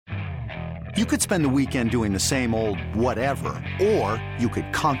You could spend the weekend doing the same old whatever, or you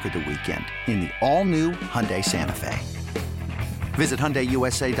could conquer the weekend in the all-new Hyundai Santa Fe. Visit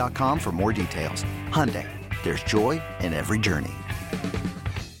HyundaiUSA.com for more details. Hyundai, there's joy in every journey.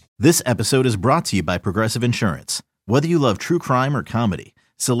 This episode is brought to you by Progressive Insurance. Whether you love true crime or comedy,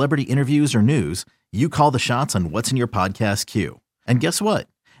 celebrity interviews or news, you call the shots on what's in your podcast queue. And guess what?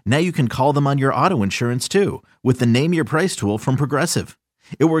 Now you can call them on your auto insurance too with the Name Your Price tool from Progressive.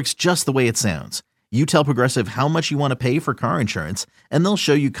 It works just the way it sounds. You tell Progressive how much you want to pay for car insurance, and they'll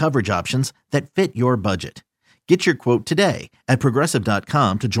show you coverage options that fit your budget. Get your quote today at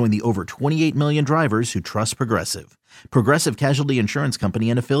Progressive.com to join the over 28 million drivers who trust Progressive. Progressive Casualty Insurance Company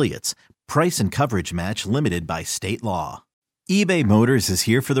and Affiliates. Price and coverage match limited by state law. eBay Motors is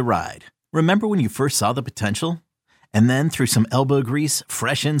here for the ride. Remember when you first saw the potential? And then through some elbow grease,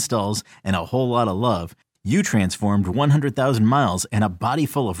 fresh installs, and a whole lot of love, you transformed 100,000 miles and a body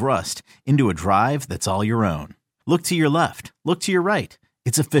full of rust into a drive that's all your own. Look to your left. Look to your right.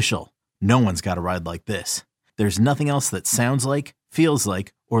 It's official. No one's got a ride like this. There's nothing else that sounds like, feels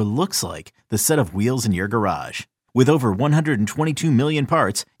like, or looks like the set of wheels in your garage. With over 122 million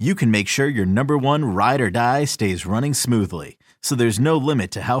parts, you can make sure your number one ride or die stays running smoothly. So there's no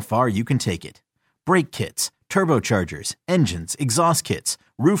limit to how far you can take it. Brake kits, turbochargers, engines, exhaust kits,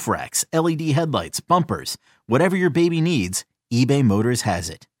 roof racks, LED headlights, bumpers, whatever your baby needs, eBay Motors has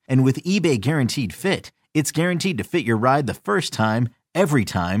it. And with eBay Guaranteed Fit, it's guaranteed to fit your ride the first time, every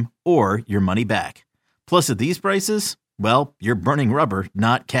time, or your money back. Plus at these prices, well, you're burning rubber,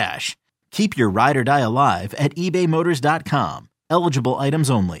 not cash. Keep your ride or die alive at ebaymotors.com. Eligible items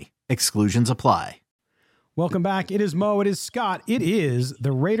only. Exclusions apply. Welcome back. It is Mo. It is Scott. It is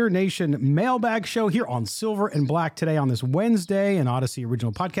the Raider Nation Mailbag Show here on Silver and Black today on this Wednesday, an Odyssey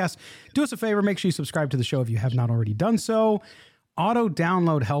original podcast. Do us a favor. Make sure you subscribe to the show if you have not already done so. Auto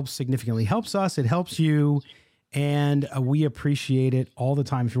download helps significantly. Helps us. It helps you. And we appreciate it all the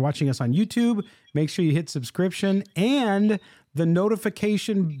time. If you're watching us on YouTube, make sure you hit subscription and the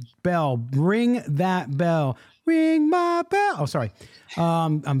notification bell. Ring that bell. Ring my bell. Oh, sorry.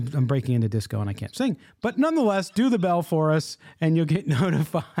 I'm breaking into disco and I can't sing. But nonetheless, do the bell for us and you'll get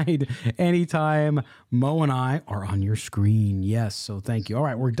notified anytime Mo and I are on your screen. Yes, so thank you. All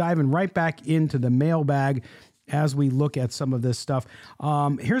right, we're diving right back into the mailbag as we look at some of this stuff.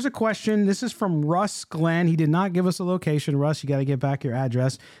 Here's a question. This is from Russ Glenn. He did not give us a location. Russ, you got to get back your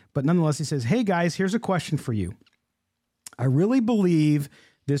address. But nonetheless, he says, hey guys, here's a question for you. I really believe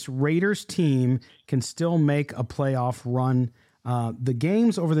this Raiders team can still make a playoff run. The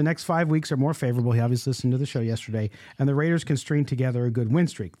games over the next 5 weeks are more favorable. He obviously listened to the show yesterday, and the Raiders can string together a good win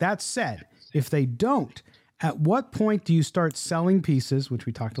streak. That said, if they don't, at what point do you start selling pieces, which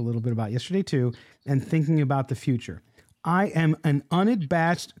we talked a little bit about yesterday too, and thinking about the future? I am an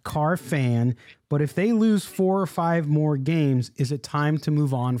unabashed Carr fan, but if they lose 4 or 5 more games, is it time to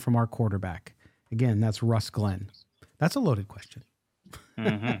move on from our quarterback? Again, that's Russ Glenn. That's a loaded question.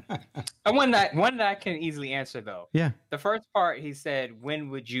 Mm-hmm. And one that I can easily answer though. Yeah. The first part he said,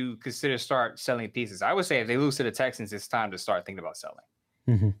 when would you consider start selling pieces? I would say if they lose to the Texans, it's time to start thinking about selling.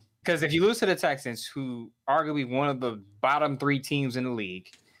 Mm-hmm. Because if you lose to the Texans, who arguably one of the bottom 3 teams in the league,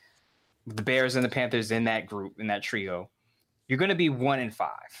 the Bears and the Panthers in that group, in that trio, you're going to be 1-5,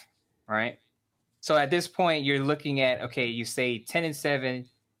 right? So at this point, you're looking at, okay, you say 10-7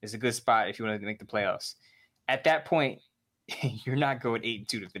 is a good spot if you want to make the playoffs. At that point, you're not going 8-2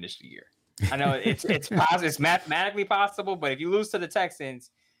 to finish the year. I know it's possible, it's mathematically possible, but if you lose to the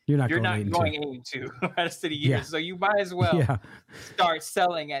Texans, you're not going 8-2 the rest of the year. Yeah. So you might as well start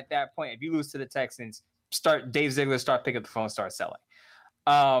selling at that point. If you lose to the Texans, Dave Ziegler start picking up the phone, start selling.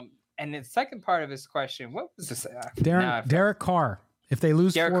 And the second part of his question, what was this? Derek Carr. If they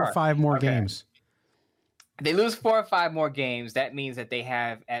lose 4 or 5 more games. They lose 4 or 5 more games. That means that they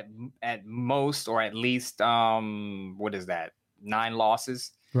have at most or at least what is that? 9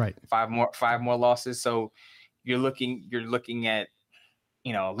 losses. Right. 5 more losses. So you're looking at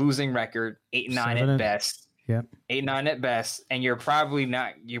losing record 8-9 at best. Yep. 8-9 at best, and you're probably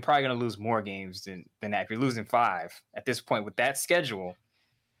going to lose more games than that. If you're losing 5 at this point with that schedule,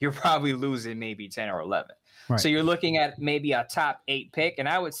 you're probably losing maybe 10 or 11. Right. So you're looking at maybe a top 8 pick, and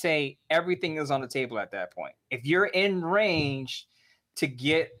I would say everything is on the table at that point. If you're in range to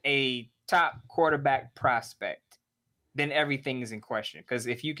get a top quarterback prospect, then everything is in question. Because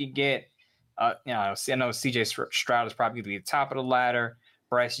if you can get, I know CJ Stroud is probably going to be the top of the ladder.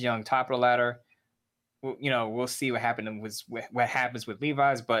 Bryce Young, top of the ladder. We'll see what happens with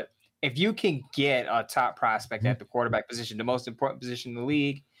Levi's. But if you can get a top prospect at the quarterback position, the most important position in the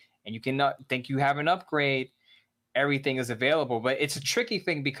league, and you cannot think you have an upgrade, everything is available. But it's a tricky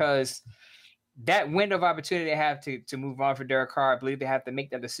thing because that window of opportunity they have to move on for Derek Carr, I believe they have to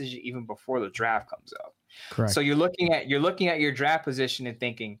make that decision even before the draft comes up. Correct. So you're looking at your draft position and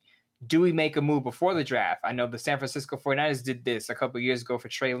thinking, do we make a move before the draft? I know the San Francisco 49ers did this a couple of years ago for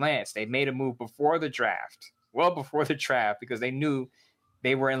Trey Lance. They made a move before the draft, well before the draft, because they knew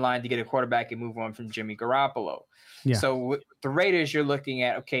they were in line to get a quarterback and move on from Jimmy Garoppolo. Yeah. So with the Raiders, you're looking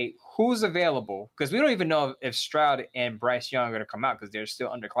at, okay, who's available? Because we don't even know if Stroud and Bryce Young are going to come out because they're still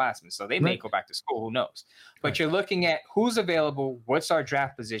underclassmen. So they may go back to school. Who knows? But you're looking at who's available, what's our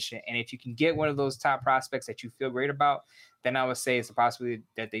draft position, and if you can get one of those top prospects that you feel great about, then I would say it's a possibility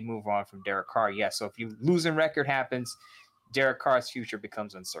that they move on from Derek Carr. Yes. So if you losing record happens, Derek Carr's future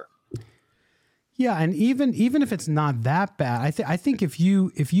becomes uncertain. Yeah, and even if it's not that bad, I think if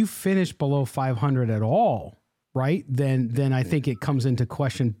you finish below 500 at all, right, then I think it comes into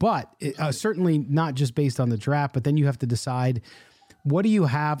question. But certainly not just based on the draft, but then you have to decide, what do you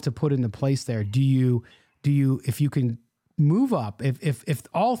have to put into place there? Do you if you can move up, if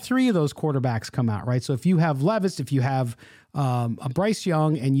all three of those quarterbacks come out, right? So if you have Levis, if you have a Bryce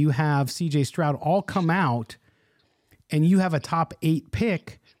Young, and you have CJ Stroud all come out, and you have a top 8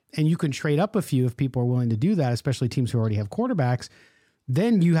 pick, and you can trade up a few if people are willing to do that, especially teams who already have quarterbacks,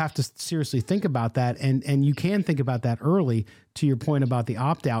 then you have to seriously think about that. And you can think about that early, to your point about the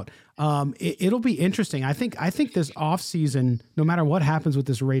opt-out. It'll be interesting. I think this offseason, no matter what happens with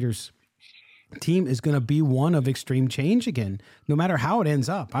this Raiders team, is going to be one of extreme change again, no matter how it ends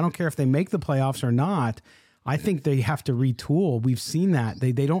up. I don't care if they make the playoffs or not. I think they have to retool. We've seen that.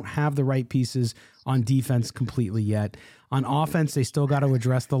 They don't have the right pieces on defense completely yet. On offense, they still got to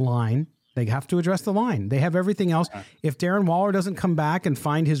address the line. They have to address the line. They have everything else. If Darren Waller doesn't come back and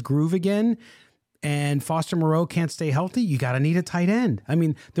find his groove again, and Foster Moreau can't stay healthy, you got to need a tight end. I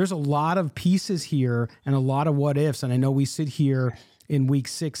mean, there's a lot of pieces here and a lot of what ifs. And I know we sit here in week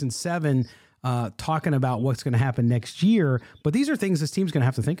 6 and 7 talking about what's going to happen next year, but these are things this team's going to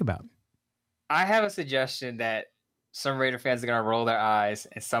have to think about. I have a suggestion that some Raider fans are going to roll their eyes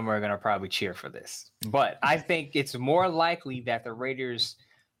and some are going to probably cheer for this. But I think it's more likely that the Raiders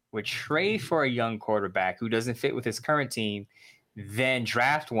would trade for a young quarterback who doesn't fit with his current team than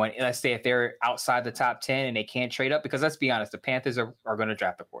draft one. Let's say if they're outside the top 10 and they can't trade up, because let's be honest, the Panthers are going to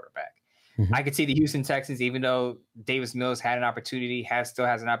draft a quarterback. Mm-hmm. I could see the Houston Texans, even though Davis Mills had an opportunity, still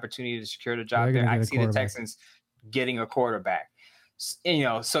has an opportunity to secure the job there. I can see the Texans getting a quarterback.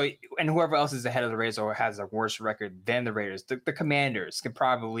 So and whoever else is ahead of the Raiders or has a worse record than the Raiders, the Commanders can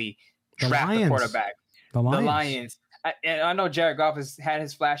probably draft the quarterback. The Lions. I know Jared Goff has had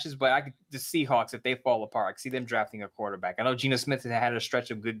his flashes, but the Seahawks, if they fall apart, I can see them drafting a quarterback. I know Geno Smith has had a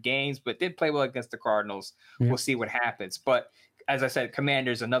stretch of good games, but did play well against the Cardinals. Yeah. We'll see what happens. But as I said,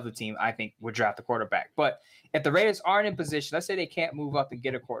 Commanders, another team I think would draft a quarterback. But if the Raiders aren't in position, let's say they can't move up and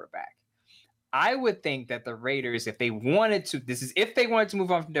get a quarterback, I would think that the Raiders, if they wanted to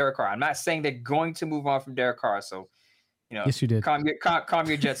move on from Derek Carr, I'm not saying they're going to move on from Derek Carr, so yes, you did. Calm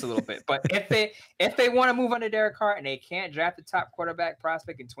your jets a little bit. But if they want to move on to Derek Carr and they can't draft the top quarterback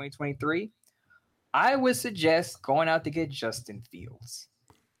prospect in 2023, I would suggest going out to get Justin Fields,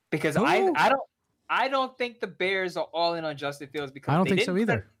 because I don't think the Bears are all in on Justin Fields, because I don't think so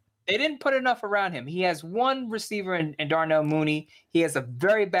either. They didn't put enough around him. He has one receiver in Darnell Mooney. He has a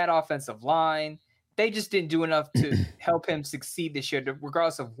very bad offensive line. They just didn't do enough to help him succeed this year,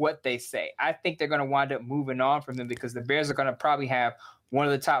 regardless of what they say. I think they're going to wind up moving on from him, because the Bears are going to probably have one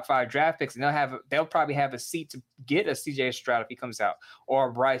of the top 5 draft picks, and they'll probably have a seat to get a CJ Stroud if he comes out, or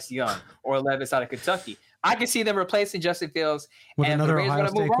a Bryce Young, or Levis out of Kentucky. I can see them replacing Justin Fields with another Ohio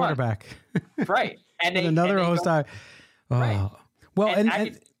State quarterback, right? And another Ohio. Right. Well, and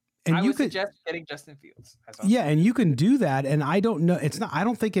I you would could suggest getting Justin Fields. Yeah, and you can do that. And I don't know. I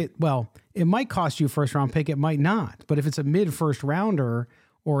don't think it. Well, it might cost you a first round pick. It might not. But if it's a mid first rounder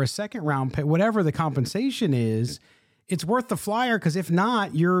or a second round pick, whatever the compensation is, it's worth the flyer. Because if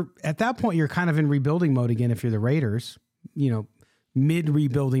not, you're at that point you're kind of in rebuilding mode again. If you're the Raiders, mid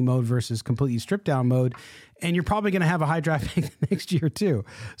rebuilding mode versus completely stripped down mode, and you're probably going to have a high draft pick next year too.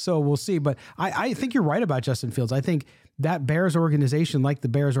 So we'll see. But I think you're right about Justin Fields. I think that Bears organization, like the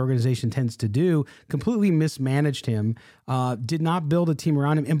Bears organization tends to do, completely mismanaged him, did not build a team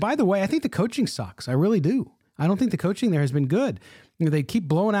around him. And by the way, I think the coaching sucks. I really do. I don't think the coaching there has been good. They keep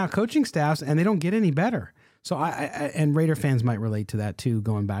blowing out coaching staffs and they don't get any better. So and Raider fans might relate to that too,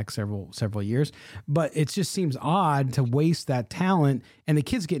 going back several years. But it just seems odd to waste that talent, and the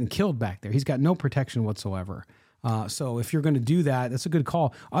kid's getting killed back there. He's got no protection whatsoever. So if you're going to do that, that's a good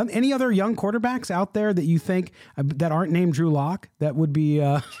call. Any other young quarterbacks out there that you think that aren't named Drew Lock that would be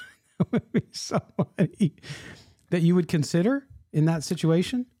somebody that you would consider in that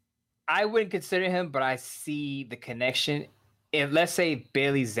situation? I wouldn't consider him, but I see the connection. If let's say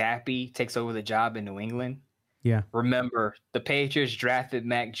Bailey Zappi takes over the job in New England, remember the Patriots drafted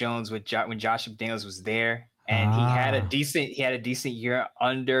Mac Jones when Josh McDaniels was there, and he had a decent year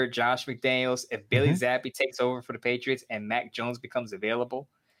under Josh McDaniels. If Bailey Zappi takes over for the Patriots and Mac Jones becomes available,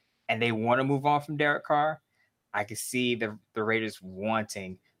 and they want to move on from Derek Carr, I could see the Raiders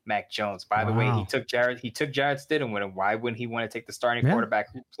wanting Mac Jones. By the way, he took Jarrett Stidham with him. Why wouldn't he want to take the starting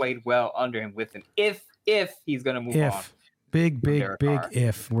quarterback who played well under him with him? If he's going to move on. Big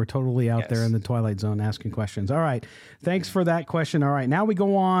if. We're totally out there in the Twilight Zone asking questions. All right. Thanks for that question. All right. Now we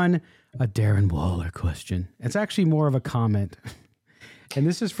go on a Darren Waller question. It's actually more of a comment. And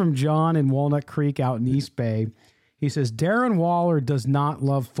this is from John in Walnut Creek out in East Bay. He says, Darren Waller does not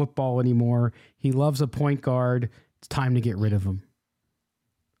love football anymore. He loves a point guard. It's time to get rid of him.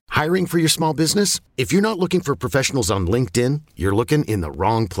 Hiring for your small business? If you're not looking for professionals on LinkedIn, you're looking in the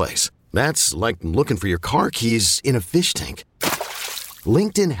wrong place. That's like looking for your car keys in a fish tank.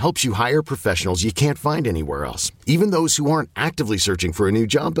 LinkedIn helps you hire professionals you can't find anywhere else, even those who aren't actively searching for a new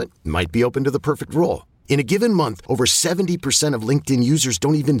job but might be open to the perfect role. In a given month, over 70% of LinkedIn users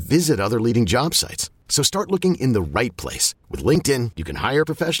don't even visit other leading job sites. So start looking in the right place. With LinkedIn, you can hire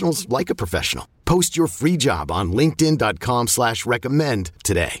professionals like a professional. Post your free job on linkedin.com/recommend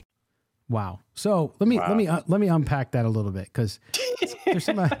today. Wow. So let me unpack that a little bit, because there's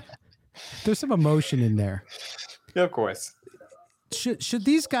some emotion in there. Yeah, of course. Should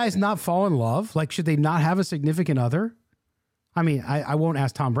these guys not fall in love? Like, should they not have a significant other? I mean, I won't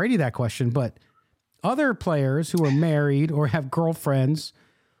ask Tom Brady that question, but other players who are married or have girlfriends,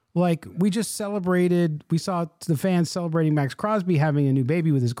 like we saw the fans celebrating Max Crosby having a new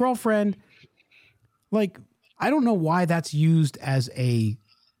baby with his girlfriend. Like, I don't know why that's used as a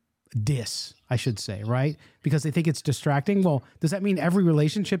diss, I should say, right? Because they think it's distracting. Well, does that mean every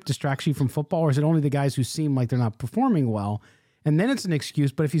relationship distracts you from football, or is it only the guys who seem like they're not performing well? And then it's an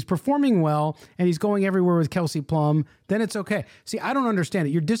excuse. But if he's performing well and he's going everywhere with Kelsey Plum, then it's okay. See, I don't understand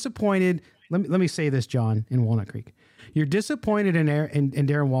it. You're disappointed. Let me say this, John, in Walnut Creek. You're disappointed in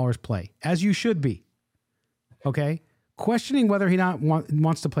Darren Waller's play, as you should be. Okay? Questioning whether he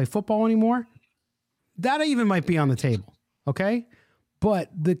wants to play football anymore, that even might be on the table. Okay? But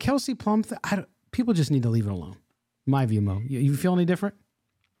the Kelsey Plum, people just need to leave it alone. My view, Mo. You feel any different?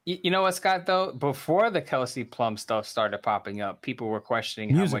 You know what, Scott, though? Before the Kelsey Plum stuff started popping up, people were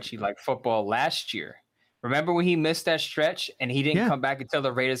questioning how much he liked football last year. Remember when he missed that stretch and he didn't come back until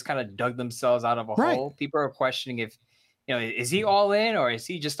the Raiders kind of dug themselves out of a hole? People are questioning if, is he all in, or is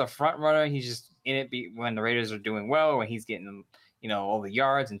he just a front runner? He's just in it when the Raiders are doing well, when he's getting, all the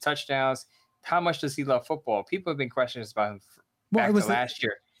yards and touchdowns. How much does he love football? People have been questioning about him back to last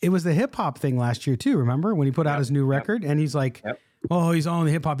year. It was the hip hop thing last year too. Remember when he put out his new record and he's like, "Oh, he's on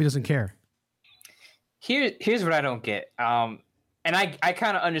the hip hop. He doesn't care." Here's what I don't get. And I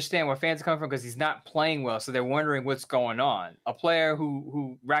kind of understand where fans are coming from, because he's not playing well, so they're wondering what's going on. A player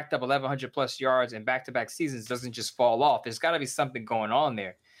who racked up 1,100 plus yards in back-to-back seasons doesn't just fall off. There's got to be something going on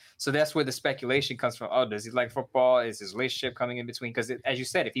there. So that's where the speculation comes from. Oh, does he like football? Is his relationship coming in between? Because as you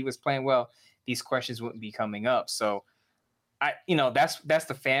said, if he was playing well, these questions wouldn't be coming up. So that's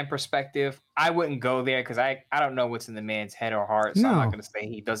the fan perspective. I wouldn't go there because I don't know what's in the man's head or heart. So I'm not going to say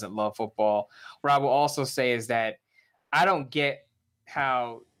he doesn't love football. What I will also say is that I don't get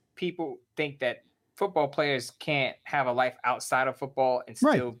how people think that football players can't have a life outside of football and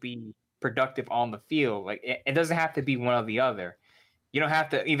still be productive on the field. Like, it doesn't have to be one or the other. You don't have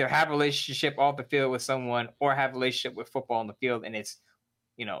to either have a relationship off the field with someone or have a relationship with football on the field, and it's,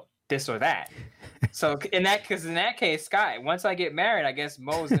 this or that. So in that case, Scott, once I get married, I guess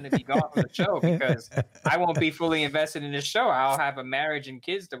Mo's going to be gone from the show, because I won't be fully invested in this show. I'll have a marriage and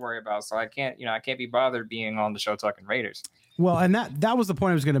kids to worry about. So I can't be bothered being on the show talking Raiders. Well, and that was the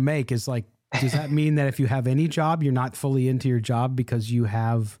point I was going to make, is like, does that mean that if you have any job, you're not fully into your job because you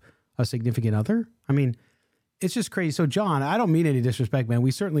have a significant other? I mean, it's just crazy. So, John, I don't mean any disrespect, man.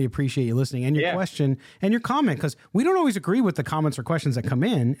 We certainly appreciate you listening and your question and your comment, because we don't always agree with the comments or questions that come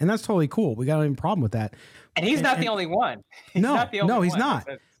in, and that's totally cool. We got no problem with that. And he's not the only one. He's not.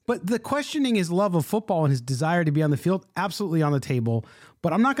 But the questioning his love of football and his desire to be on the field, absolutely on the table.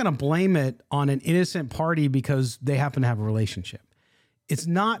 But I'm not going to blame it on an innocent party because they happen to have a relationship. It's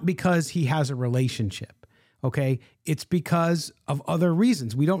not because he has a relationship, okay? It's because of other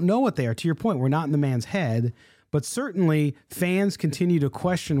reasons. We don't know what they are. To your point, we're not in the man's head, but certainly fans continue to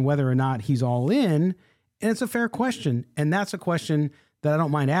question whether or not he's all in, and it's a fair question. And that's a question that I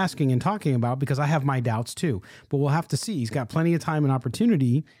don't mind asking and talking about, because I have my doubts too. But we'll have to see. He's got plenty of time and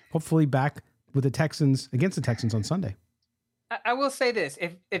opportunity, hopefully back with the Texans, against the Texans on Sunday. I will say this: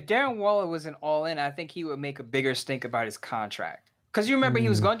 if Darren Waller was an all-in, I think he would make a bigger stink about his contract. Because you remember he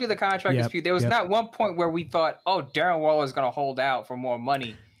was going through the contract dispute. There was not one point where we thought, oh, Darren Waller is going to hold out for more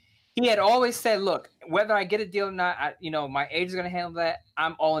money. He had always said, look, whether I get a deal or not, my agent is going to handle that.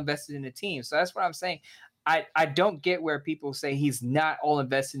 I'm all invested in the team. So that's what I'm saying. I don't get where people say he's not all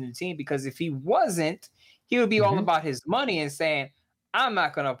invested in the team, because if he wasn't, he would be all about his money and saying, I'm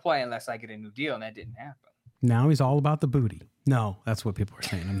not going to play unless I get a new deal. And that didn't happen. Now he's all about the booty. No, that's what people are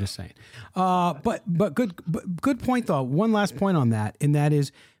saying. I'm just saying. But good point, though. One last point on that, and that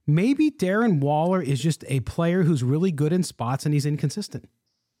is maybe Darren Waller is just a player who's really good in spots and he's inconsistent.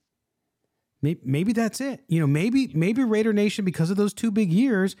 Maybe that's it. Maybe Raider Nation, because of those 2 big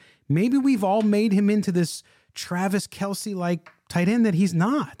years, maybe we've all made him into this Travis Kelce-like tight end that he's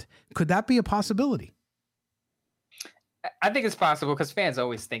not. Could that be a possibility? I think it's possible, because fans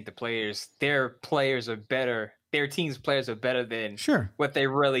always think their players are better. Their team's players are better than what they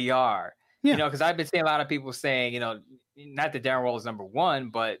really are. Yeah. Because I've been seeing a lot of people saying, not that Darren Waller is number one,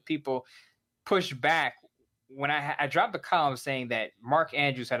 but people push back when I dropped the column saying that Mark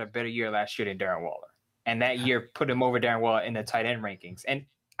Andrews had a better year last year than Darren Waller. And that year put him over Darren Waller in the tight end rankings. And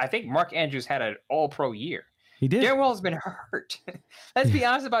I think Mark Andrews had an all-pro year. He did. Darren Waller's been hurt. Let's be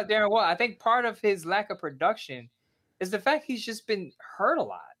honest about Darren Waller. I think part of his lack of production is the fact he's just been hurt a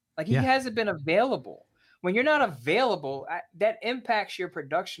lot. Like, he hasn't been available. When you're not available, that impacts your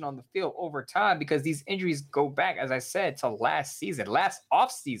production on the field over time, because these injuries go back, as I said, to last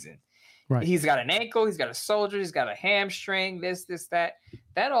off season. Right. He's got an ankle, he's got a shoulder, he's got a hamstring, this, that.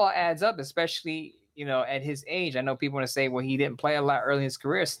 That all adds up, especially, at his age. I know people want to say, well, he didn't play a lot early in his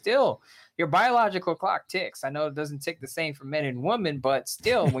career. Still, your biological clock ticks. I know it doesn't tick the same for men and women, but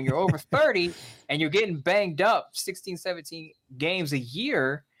still, when you're over 30 and you're getting banged up 16, 17 games a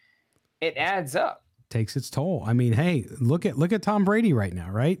year, it adds up. Takes its toll. I mean, hey, look at Tom Brady right now,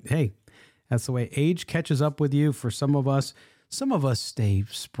 right? Hey, that's the way age catches up with you. For some of us stay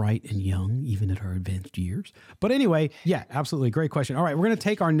sprite and young, even at our advanced years. But anyway, yeah, absolutely. Great question. All right, we're going to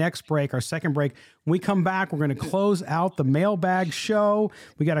take our next break, our second break. When we come back, we're going to close out the mailbag show.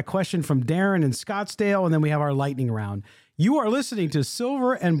 We got a question from Darren in Scottsdale, and then we have our lightning round. You are listening to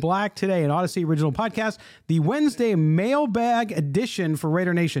Silver and Black today, an Odyssey original podcast, the Wednesday mailbag edition for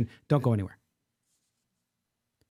Raider Nation. Don't go anywhere.